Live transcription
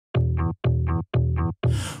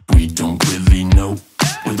We don't really know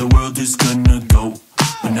where the world is gonna go,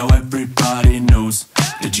 but now everybody knows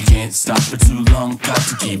that you can't stop for too long. Got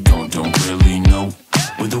to keep going. Don't really know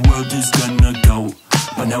where the world is gonna go,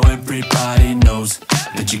 but now everybody knows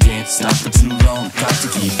that you can't stop for too long. Got to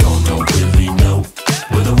keep going. Don't really know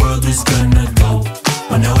where the world is gonna go,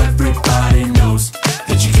 but now everybody knows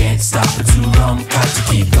that you can't stop for too long. Got to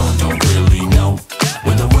keep going. Don't really know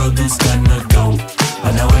where the world is gonna go,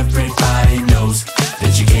 but now everybody knows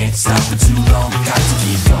that you can't stop for too long. Got to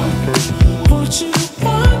keep going. What you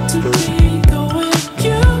want to be going,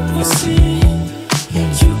 you will see.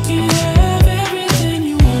 You can have everything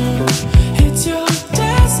you want. It's your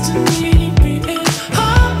destiny, be in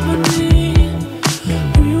harmony.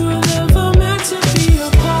 We were never meant to be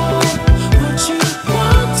apart. What you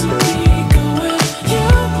want to be going, you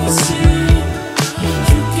will see.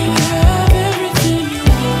 You can have everything you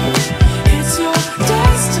want. It's your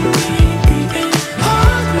destiny, be in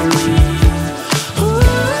harmony.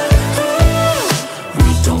 We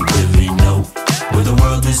don't really know where the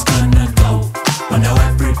world is gonna go, but now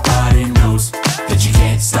everybody knows that you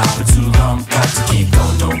can't stop for too long. Got to keep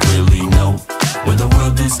going. Don't really know where the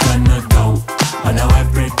world is gonna go, but now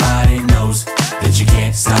everybody knows that you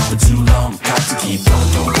can't stop for too long. Got to keep going.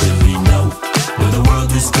 Don't really know where the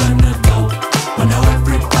world is gonna go, but now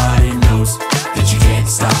everybody knows that you can't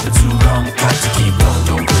stop for too long. Got to keep going.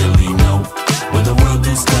 Don't really know where the world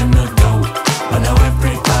is gonna go, but now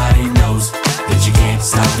everybody knows that you can't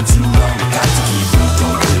stop for too long. Got to keep going.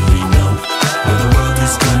 Don't really know where the world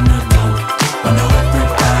is gonna go, but now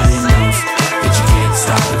everybody knows that you can't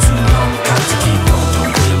stop for too long. Got to keep going.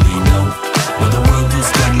 Don't really know where the world is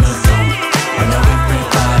gonna go, but now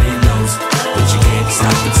everybody knows that you can't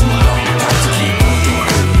stop for too long. Got to keep going. Don't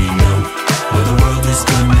really know where the world is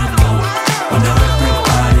gonna go, but now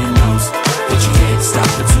everybody knows that you can't stop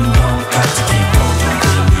for too long. Got to keep going. Don't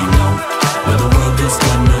really know where the world is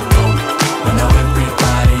gonna go, but now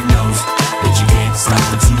everybody knows that you can't stop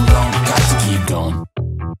for too long. Got to keep going.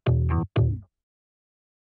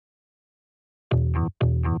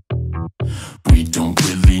 We don't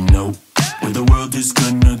really know where the world is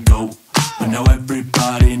gonna go, but now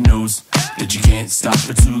everybody knows that you can't stop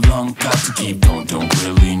for too long. Got to keep going. Don't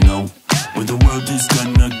really know where the world is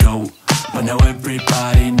gonna go, but now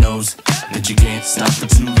everybody knows that you can't stop for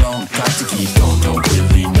too long. Got to keep going.